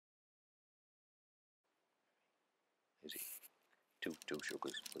two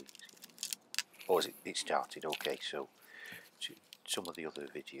sugars, please. Oh, it started? Okay, so some of the other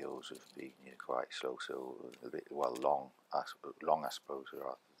videos have been quite slow, so a bit, well, long I suppose,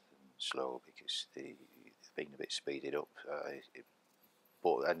 rather than slow, because they've been a bit speeded up,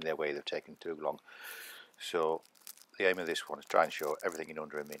 but in their way they've taken too long. So the aim of this one is try and show everything in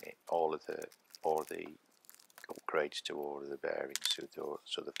under a minute, all of the upgrades to all of the bearings.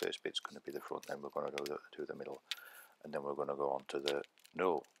 So the first bit's going to be the front, then we're going to do the middle, and then we're going to go on to the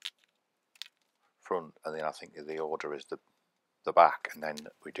front, and then I think the order is the back, and then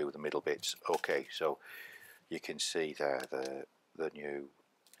we do the middle bits. Okay, so you can see there the new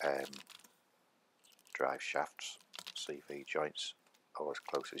drive shafts, CV joints, or as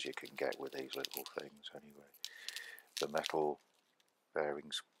close as you can get with these little things anyway. The metal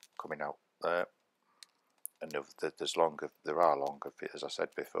bearings coming out there, and there are longer bits, as I said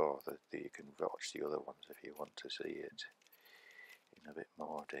before, that you can watch the other ones if you want to see it in a bit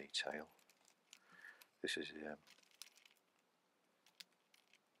more detail. This is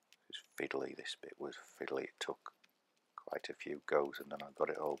fiddly. This bit was fiddly. It took quite a few goes, and then I got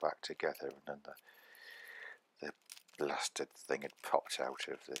it all back together, and then the blasted thing had popped out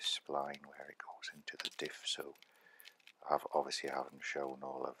of the spline where it goes into the diff. So I haven't shown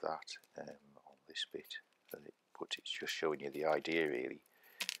all of that on this bit, but it's just showing you the idea really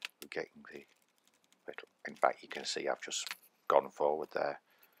of getting the metal. In fact, you can see I've just gone forward there,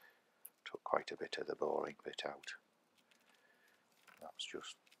 took quite a bit of the boring bit out. That's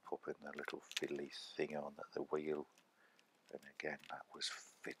just popping the little fiddly thing on at the wheel, and again that was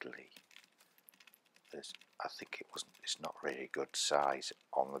fiddly. I think it's not really good size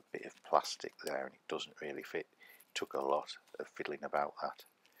on the bit of plastic there, and it doesn't really fit. It took a lot of fiddling about that.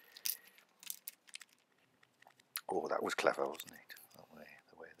 Oh, that was clever, wasn't it?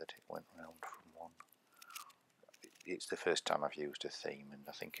 The way that it went round from one. It's the first time I've used a theme, and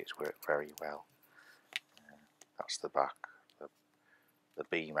I think it's worked very well. That's the back, the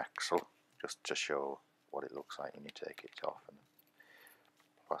beam axle, just to show what it looks like when you take it off, and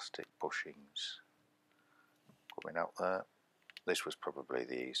plastic bushings coming out there. This was probably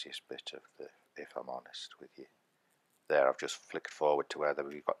the easiest bit of if I'm honest with you. There, I've just flicked forward to where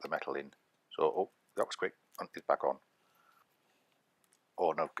we've got the metal in. So, oh, that was quick. It's back on.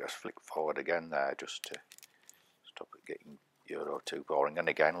 Oh no, just flick forward again there, just to stop it getting Euro 2 boring. And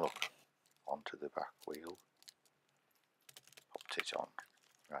again, look, onto the back wheel. Popped it on.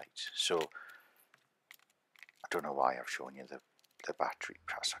 Right, so I don't know why I've shown you the battery.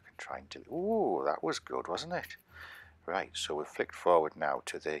 Perhaps I can try and do it. Ooh, that was good, wasn't it? Right, so we've flicked forward now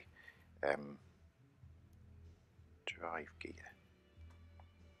to the drive gear.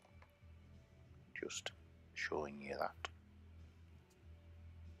 Just showing you that.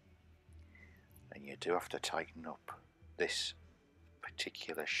 And you do have to tighten up this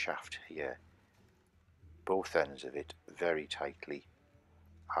particular shaft here, both ends of it, very tightly.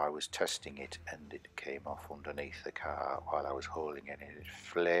 I was testing it and it came off underneath the car while I was holding it, and it's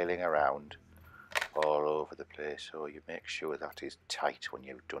flailing around all over the place, so you make sure that is tight when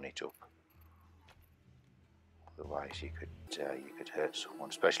you've done it up. Otherwise you could hurt someone,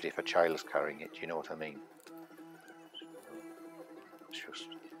 especially if a child's carrying it, you know what I mean? So it's just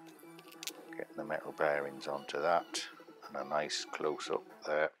getting the metal bearings onto that, and a nice close up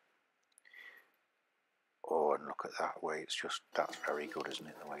there. Oh, and look at that way, that's very good, isn't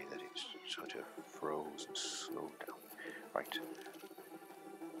it, the way that it's sort of froze and slowed down. Right,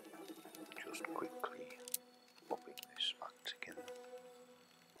 just quickly popping this back together.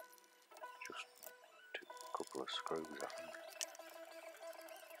 Just took a couple of screws, I think,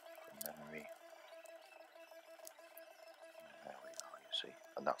 from memory. There we are, you see,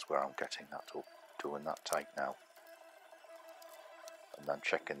 and that's where I'm getting that up, doing that tight now. And then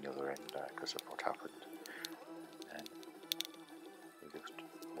checking the other end there because of what happened. And then just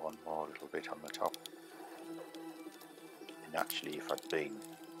one more little bit on the top. And actually, if I'd been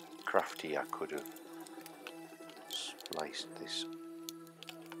crafty, I could have spliced this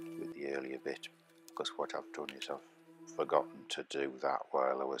with the earlier bit, because what I've done is I've forgotten to do that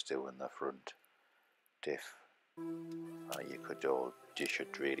while I was doing the front diff. You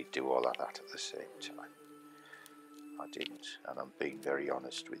should really do all of that at the same time. I didn't, and I'm being very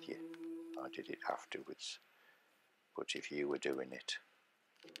honest with you. I did it afterwards. But if you were doing it,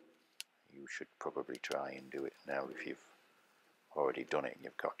 you should probably try and do it now. If you've already done it and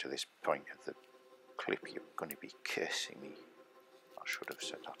you've got to this point of the clip, you're going to be cursing me. I should have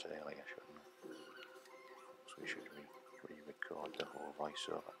said that earlier, shouldn't I? So we should re-record the whole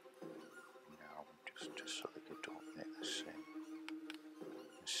voiceover now, just so that you don't make the same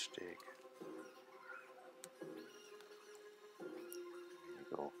mistake.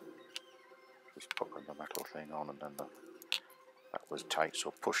 just popping the metal thing on, and then that was tight,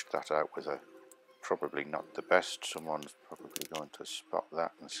 so pushed that out with a probably not the best. Someone's probably going to spot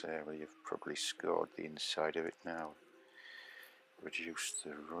that and say, well, you've probably scored the inside of it now. Reduce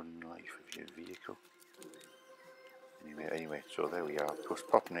the run life of your vehicle. Anyway, so there we are, just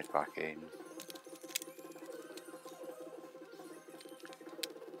popping it back in.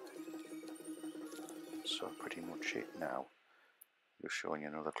 So pretty much it now. Just showing you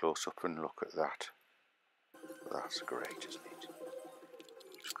another close-up and look at that. That's great, isn't it?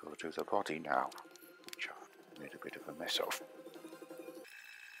 Just go to the body now, which I've made a bit of a mess of.